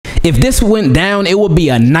If this went down, it would be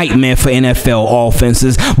a nightmare for NFL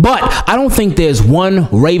offenses. But I don't think there's one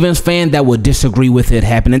Ravens fan that would disagree with it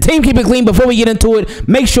happening. Team, keep it clean. Before we get into it,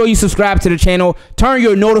 make sure you subscribe to the channel. Turn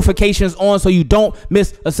your notifications on so you don't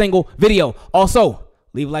miss a single video. Also,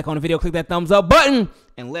 leave a like on the video, click that thumbs up button,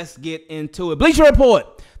 and let's get into it. Bleacher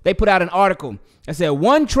Report, they put out an article that said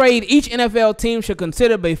one trade each NFL team should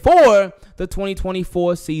consider before the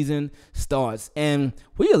 2024 season starts. And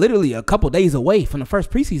we are literally a couple days away from the first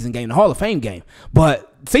preseason game, the Hall of Fame game.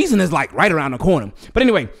 But season is like right around the corner. But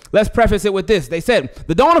anyway, let's preface it with this. They said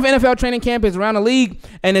the dawn of NFL training camp is around the league,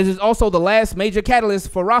 and it is also the last major catalyst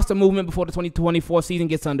for roster movement before the 2024 season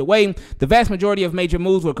gets underway. The vast majority of major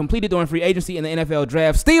moves were completed during free agency and the NFL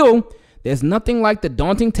draft. Still, there's nothing like the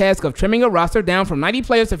daunting task of trimming a roster down from 90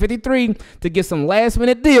 players to 53 to get some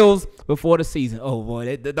last-minute deals before the season. Oh,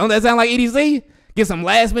 boy, don't that sound like EDC? Get some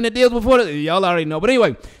last-minute deals before the... Y'all already know. But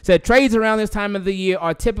anyway, said trades around this time of the year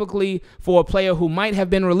are typically for a player who might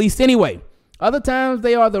have been released anyway. Other times,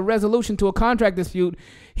 they are the resolution to a contract dispute.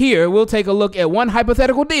 Here, we'll take a look at one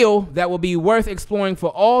hypothetical deal that will be worth exploring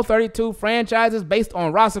for all 32 franchises based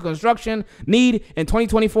on roster construction, need, and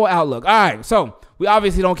 2024 outlook. All right, so we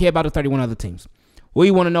obviously don't care about the 31 other teams.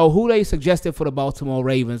 We want to know who they suggested for the Baltimore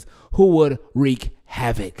Ravens who would wreak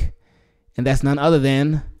havoc. And that's none other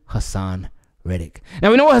than Haason Reddick.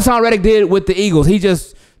 Now, we know what Haason Reddick did with the Eagles. He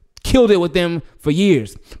just killed it with them for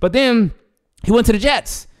years. But then he went to the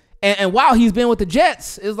Jets. And while he's been with the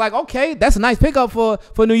Jets, it's like, okay, that's a nice pickup for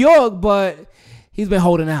New York, but he's been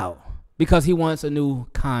holding out because he wants a new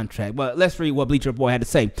contract. But let's read what Bleacher Report had to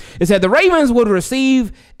say. It said the Ravens would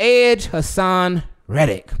receive edge Haason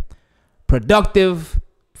Reddick. Productive,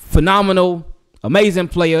 phenomenal, amazing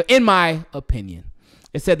player, in my opinion.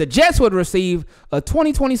 It said the Jets would receive a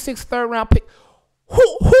 2026 third-round pick.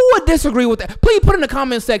 Who would disagree with that? Please put in the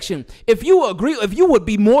comment section if you agree, if you would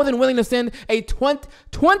be more than willing to send a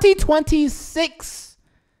 2026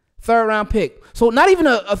 third-round pick. So not even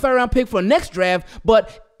a third-round pick for next draft,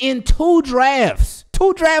 but in 2 drafts.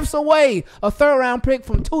 2 drafts away. A third-round pick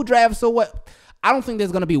from 2 drafts away. I don't think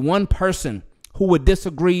there's going to be one person who would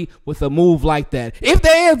disagree with a move like that. If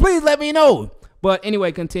there is, please let me know. But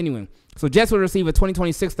anyway, continuing. So Jets will receive a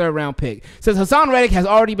 2026 third-round pick. Says Haason Reddick has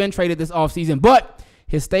already been traded this offseason, but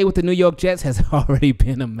his stay with the New York Jets has already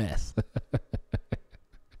been a mess.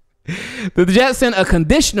 The Jets sent a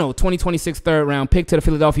conditional 2026 third-round pick to the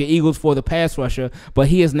Philadelphia Eagles for the pass rusher, but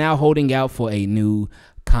he is now holding out for a new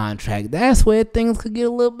contract. That's where things could get a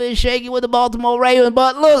little bit shaky with the Baltimore Ravens.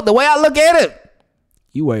 But look, the way I look at it,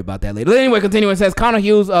 you worry about that later. Anyway, continuing, it says Connor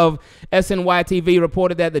Hughes of SNY-TV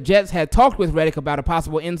reported that the Jets had talked with Reddick about a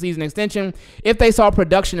possible in-season extension if they saw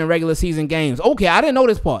production in regular season games. Okay, I didn't know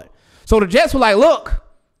this part. So the Jets were like, look,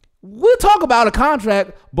 we'll talk about a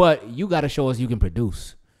contract, but you got to show us you can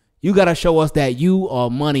produce. You got to show us that you are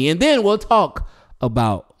money, and then we'll talk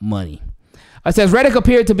about money. It says Reddick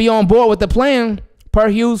appeared to be on board with the plan, per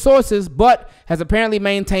Hughes sources, but has apparently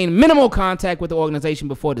maintained minimal contact with the organization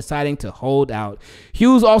before deciding to hold out.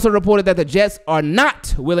 Hughes also reported that the Jets are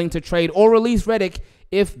not willing to trade or release Reddick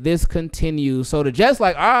if this continues. So the Jets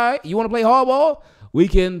like, all right, you want to play hardball? We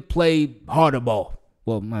can play harder ball.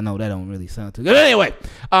 Well, I know that don't really sound too good. Anyway,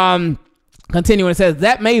 continuing, it says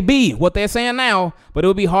that may be what they're saying now, but it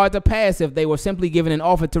would be hard to pass if they were simply given an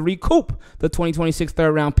offer to recoup the 2026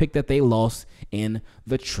 third-round pick that they lost in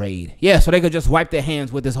the trade. Yeah, so they could just wipe their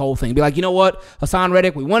hands with this whole thing. Be like, you know what, Haason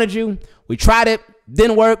Reddick, we wanted you. We tried it.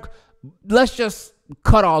 Didn't work. Let's just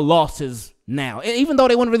cut our losses now. And even though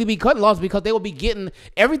they wouldn't really be cutting losses because they would be getting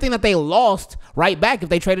everything that they lost right back if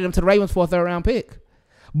they traded him to the Ravens for a third-round pick.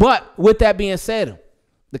 But with that being said,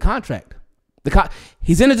 the contract.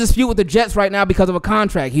 He's in a dispute with the Jets right now because of a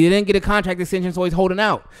contract. He didn't get a contract extension, so he's holding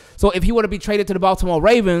out. So if he were to be traded to the Baltimore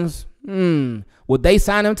Ravens, would they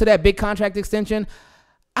sign him to that big contract extension?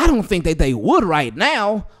 I don't think that they would right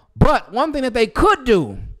now. But one thing that they could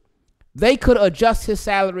do, they could adjust his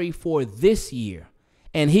salary for this year,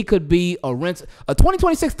 and he could be a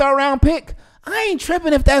 2026 third-round pick. I ain't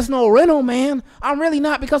tripping if that's no rental, man. I'm really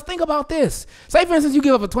not, because think about this. Say, for instance, you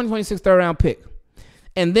give up a 2026 third-round pick.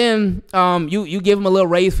 And then you give him a little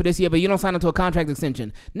raise for this year, but you don't sign him to a contract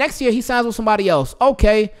extension. Next year, he signs with somebody else.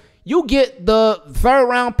 Okay, you get the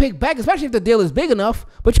third-round pick back, especially if the deal is big enough.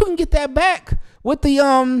 But you can get that back with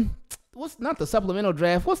the what's not the supplemental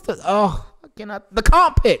draft? What's the the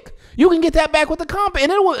comp pick? You can get that back with the comp,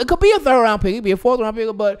 and it could be a third-round pick, it could be a fourth-round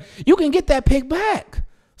pick, but you can get that pick back.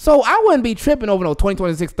 So I wouldn't be tripping over no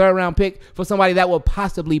 2026 third-round pick for somebody that would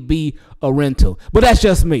possibly be a rental. But that's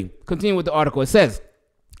just me. Continue with the article. It says,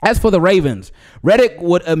 as for the Ravens, Reddick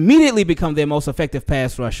would immediately become their most effective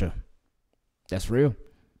pass rusher. That's real.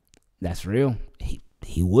 That's real.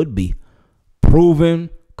 He would be proven,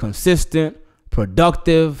 consistent,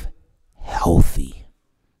 productive, healthy.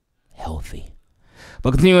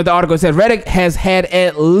 But continuing with the article, it says Reddick has had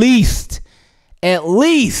at least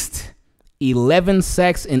 11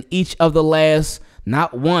 sacks in each of the last,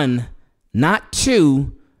 not one, not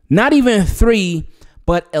two, not even three,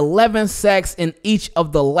 but 11 sacks in each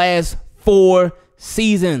of the last 4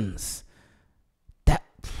 seasons. That,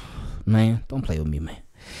 man, don't play with me, man.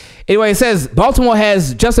 Anyway, it says Baltimore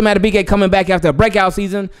has Justin Madubuike coming back after a breakout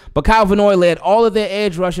season, but Kyle Van led all of their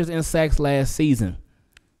edge rushers in sacks last season.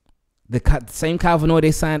 The same Kyle Van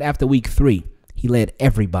they signed after week 3. He led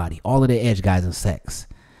everybody, all of their edge guys in sacks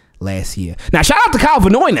last year. Now, shout out to Kyle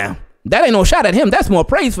Van now. That ain't no shot at him. That's more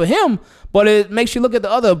praise for him. But it makes you look at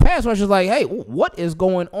the other pass rushers like, hey, what is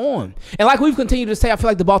going on? And like we've continued to say, I feel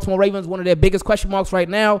like the Baltimore Ravens, one of their biggest question marks right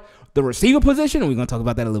now, the receiver position, and we're going to talk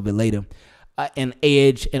about that a little bit later, and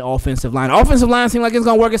edge and offensive line. Offensive line seems like it's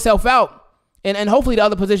going to work itself out. And hopefully the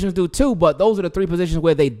other positions do too, but those are the 3 positions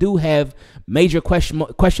where they do have major question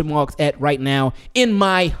marks at right now, in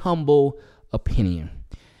my humble opinion.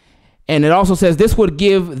 And it also says this would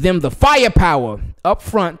give them the firepower up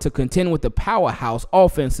front to contend with the powerhouse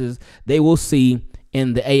offenses they will see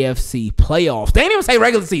in the AFC playoffs. They didn't even say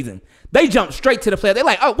regular season. They jumped straight to the playoffs. They're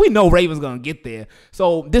like, oh, we know Ravens going to get there.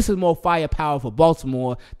 So this is more firepower for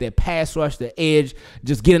Baltimore, their pass rush, their edge,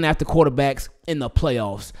 just getting after quarterbacks in the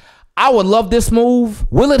playoffs. I would love this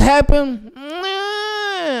move. Will it happen?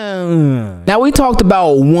 Now, we talked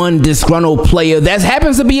about one disgruntled player that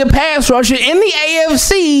happens to be a pass rusher in the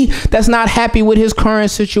AFC that's not happy with his current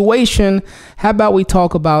situation. How about we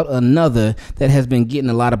talk about another that has been getting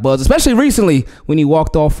a lot of buzz, especially recently when he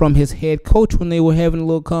walked off from his head coach when they were having a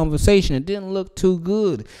little conversation. It didn't look too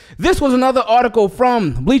good. This was another article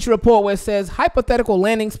from Bleacher Report where it says hypothetical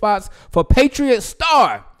landing spots for Patriot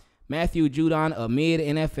star Matthew Judon amid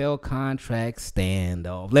NFL contract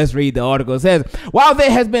standoff. Let's read the article. It says, while there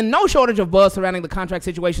has been no shortage of buzz surrounding the contract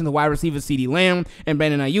situation of wide receivers CeeDee Lamb and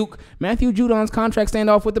Brandon Ayuk, Matthew Judon's contract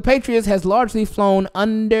standoff with the Patriots has largely flown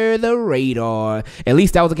under the radar. At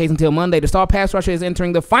least that was the case until Monday. The star pass rusher is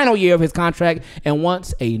entering the final year of his contract and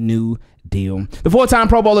wants a new deal. The 4-time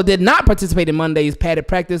Pro Bowler did not participate in Monday's padded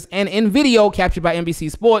practice, and in video captured by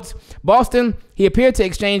NBC Sports Boston, he appeared to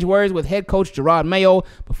exchange words with head coach Gerard Mayo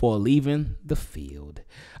before leaving the field.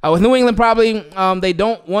 With New England probably, they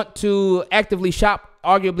don't want to actively shop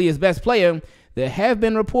arguably his best player. There have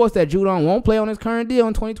been reports that Judon won't play on his current deal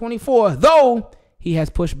in 2024, though he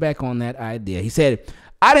has pushed back on that idea. He said,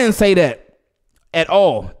 I didn't say that at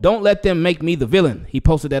all. Don't let them make me the villain. He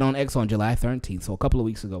posted that on X on July 13th, so a couple of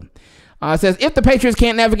weeks ago. It says, if the Patriots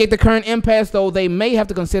can't navigate the current impasse, though, they may have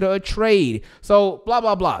to consider a trade. So, blah,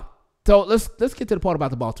 blah, blah. So, let's get to the part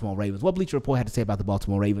about the Baltimore Ravens. What Bleacher Report had to say about the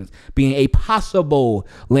Baltimore Ravens being a possible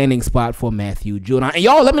landing spot for Matthew Judon. And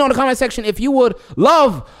y'all, let me know in the comment section if you would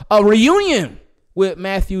love a reunion with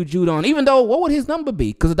Matthew Judon. Even though, what would his number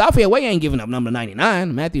be? Because Adolphe Way ain't giving up number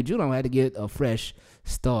 99. Matthew Judon had to get a fresh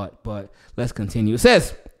start. But let's continue. It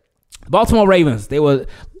says, Baltimore Ravens, they were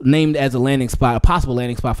named as a landing spot, a possible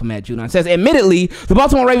landing spot for Matt Judon. It says, admittedly, the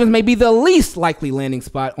Baltimore Ravens may be the least likely landing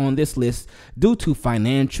spot on this list due to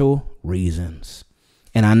financial reasons.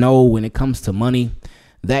 And I know when it comes to money,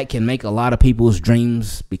 that can make a lot of people's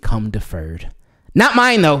dreams become deferred. Not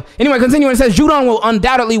mine, though. Anyway, continuing, it says, Judon will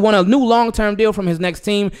undoubtedly want a new long-term deal from his next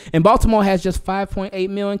team, and Baltimore has just $5.8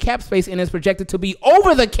 million cap space and is projected to be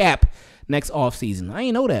over the cap next offseason. I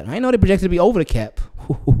ain't know that. I ain't know they projected to be over the cap.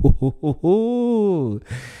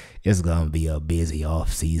 It's going to be a busy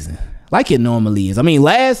offseason like it normally is. I mean,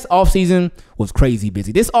 last offseason was crazy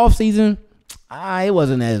busy. This offseason, it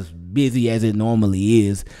wasn't as busy as it normally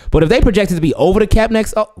is. But if they projected to be over the cap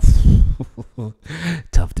next,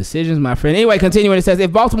 tough decisions, my friend. Anyway, continuing, it says,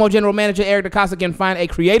 if Baltimore general manager Eric DeCosta can find a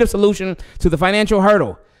creative solution to the financial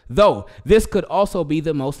hurdle, though, this could also be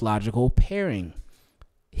the most logical pairing.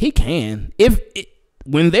 He can.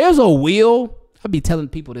 When there's a will, I be telling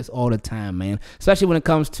people this all the time, man, especially when it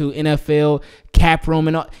comes to NFL, cap room,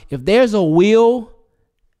 and all. If there's a will,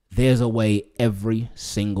 there's a way every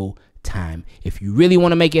single time. If you really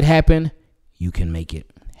want to make it happen, you can make it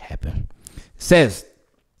happen. It says,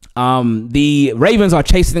 the Ravens are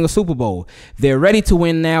chasing a Super Bowl. They're ready to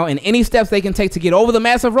win now, and any steps they can take to get over the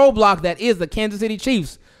massive roadblock that is the Kansas City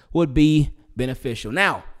Chiefs would be beneficial.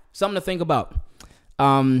 Now, something to think about.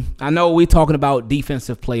 I know we're talking about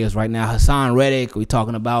defensive players right now. Hassan Reddick, we're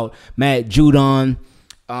talking about Matt Judon.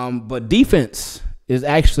 But defense is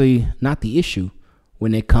actually not the issue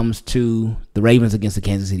when it comes to the Ravens against the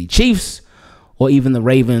Kansas City Chiefs or even the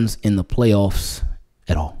Ravens in the playoffs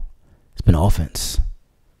at all. It's been offense.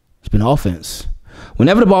 It's been open offense.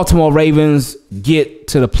 Whenever the Baltimore Ravens get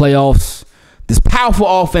to the playoffs, this powerful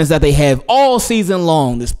offense that they have all season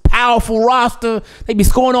long, this powerful roster, they be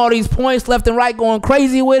scoring all these points left and right, going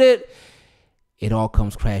crazy with it. It all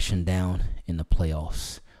comes crashing down in the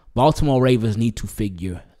playoffs. Baltimore Ravens need to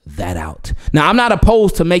figure that out. Now, I'm not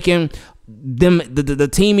opposed to making them the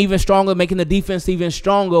team even stronger, making the defense even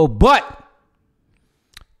stronger, but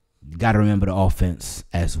you got to remember the offense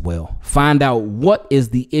as well. Find out what is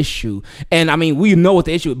the issue. And, I mean, we know what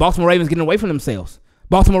the issue is. Baltimore Ravens getting away from themselves.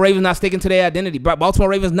 Baltimore Ravens not sticking to their identity. Baltimore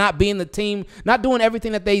Ravens not being the team, not doing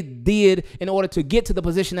everything that they did in order to get to the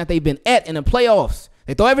position that they've been at in the playoffs.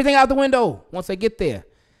 They throw everything out the window once they get there.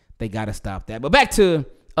 They got to stop that. But back to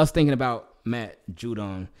us thinking about Matt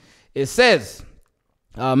Judon. It says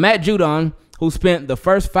Matt Judon, who spent the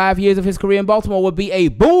first 5 years of his career in Baltimore, would be a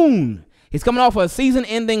boon. He's coming off a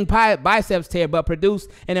season-ending biceps tear, but produced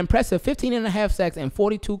an impressive 15.5 sacks and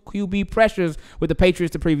 42 QB pressures with the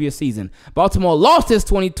Patriots the previous season. Baltimore lost his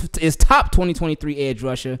top 2023 edge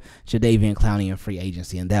rusher, Jadeveon Clowney, in free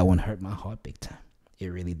agency, and that one hurt my heart big time. It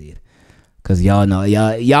really did. Because y'all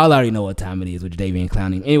already know what time it is with Jadeveon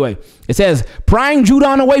Clowney. Anyway, it says, prying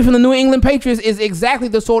Judon away from the New England Patriots is exactly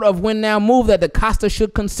the sort of win-now move that DeCosta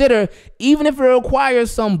should consider, even if it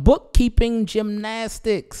requires some bookkeeping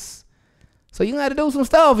gymnastics. So you're going to have to do some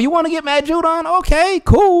stuff. You want to get Matt Judon? Okay,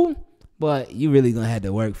 cool. But you really going to have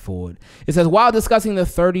to work for it. It says, while discussing the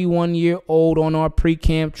 31-year-old on our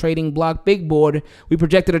pre-camp trading block big board, we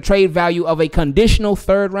projected a trade value of a conditional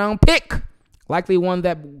third-round pick, likely one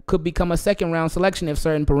that could become a second-round selection if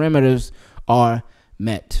certain parameters are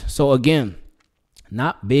met. So, again,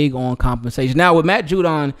 not big on compensation. Now, with Matt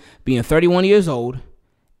Judon being 31 years old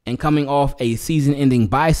and coming off a season-ending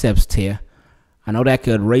biceps tear, I know that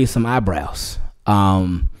could raise some eyebrows,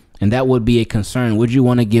 and that would be a concern. Would you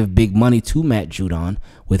want to give big money to Matt Judon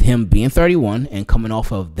with him being 31 and coming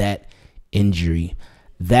off of that injury?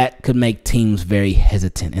 That could make teams very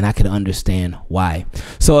hesitant, and I could understand why.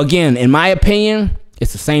 So, again, in my opinion,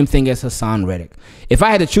 it's the same thing as Hassan Reddick. If I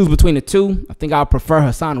had to choose between the two, I think I would prefer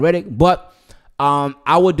Hassan Reddick, but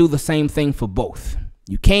I would do the same thing for both.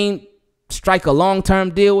 You can't strike a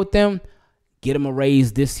long-term deal with them. Get them a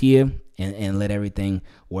raise this year. And let everything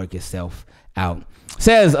work itself out.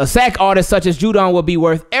 Says a sack artist such as Judon will be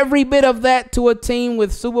worth every bit of that to a team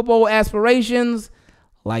with Super Bowl aspirations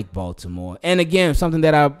like Baltimore. And again, something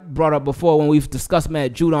that I brought up before when we've discussed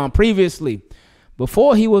Matt Judon previously.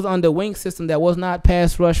 Before, he was under Wink's system that was not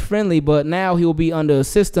pass rush friendly, but now he will be under a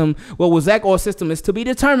system. Well, with Zach Orr's system is to be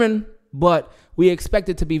determined, but we expect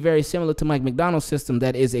it to be very similar to Mike Macdonald's system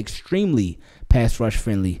that is extremely pass rush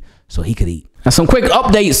friendly, so he could eat. Now, some quick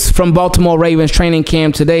updates from Baltimore Ravens training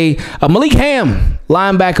camp today. Malik Ham,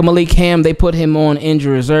 linebacker Malik Ham, they put him on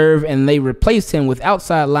injury reserve, and they replaced him with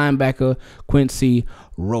outside linebacker Quincy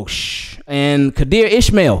Roche. And Kadir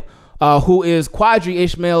Ishmael, who is Quadri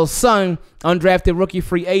Ishmael's son, undrafted rookie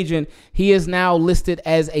free agent, he is now listed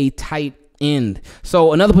as a tight end.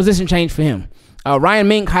 So another position change for him. Ryan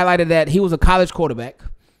Mink highlighted that he was a college quarterback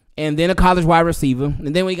and then a college wide receiver.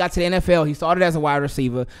 And then when he got to the NFL, he started as a wide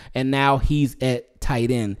receiver, and now he's at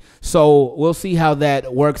tight end. So we'll see how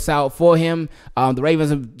that works out for him. The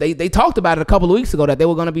Ravens, they talked about it a couple of weeks ago that they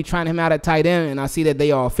were going to be trying him out at tight end, and I see that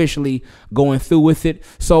they are officially going through with it.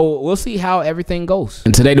 So we'll see how everything goes.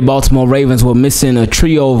 And today the Baltimore Ravens were missing a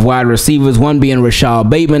trio of wide receivers, one being Rashad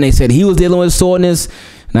Bateman. They said he was dealing with soreness.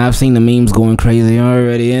 Now, I've seen the memes going crazy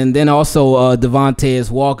already. And then also Devontae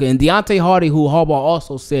Walker and Deontay Hardy, who Harbaugh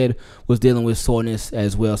also said was dealing with soreness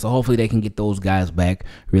as well. So hopefully they can get those guys back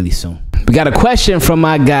really soon. We got a question from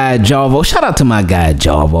my guy, Jarvo. Shout out to my guy,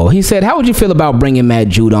 Jarvo. He said, how would you feel about bringing Matt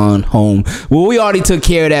Judon home? Well, we already took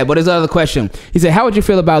care of that, but there's another question. He said, how would you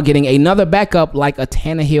feel about getting another backup like a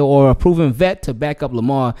Tannehill or a proven vet to back up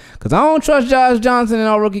Lamar? Because I don't trust Josh Johnson, and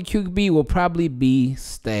our rookie QB will probably be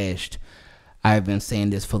stashed. I've been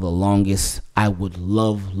saying this for the longest. I would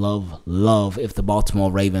love if the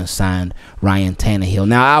Baltimore Ravens signed Ryan Tannehill.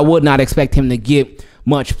 Now, I would not expect him to get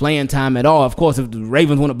much playing time at all. Of course, if the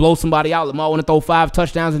Ravens want to blow somebody out, Lamar want to throw 5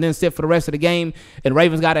 touchdowns and then sit for the rest of the game, and the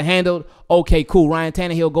Ravens got it handled, okay, cool. Ryan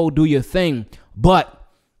Tannehill, go do your thing. But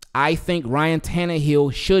I think Ryan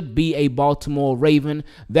Tannehill should be a Baltimore Raven.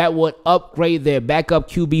 That would upgrade their backup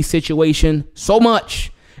QB situation so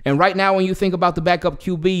much. And right now, when you think about the backup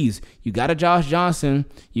QBs, you got a Josh Johnson,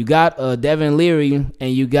 you got Devin Leary,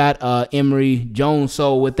 and you got Emory Jones.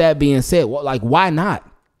 So with that being said, why not?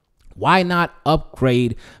 Why not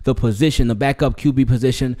upgrade the position, the backup QB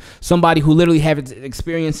position? Somebody who literally has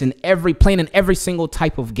experience in playing in every single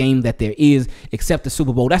type of game that there is except the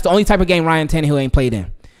Super Bowl. That's the only type of game Ryan Tannehill ain't played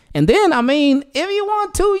in. And then, I mean, if you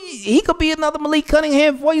want to, he could be another Malik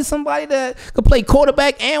Cunningham for you, somebody that could play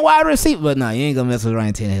quarterback and wide receiver. But no, you ain't going to mess with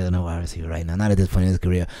Ryan Tannehill, no wide receiver right now, not at this point in his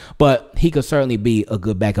career. But he could certainly be a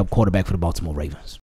good backup quarterback for the Baltimore Ravens.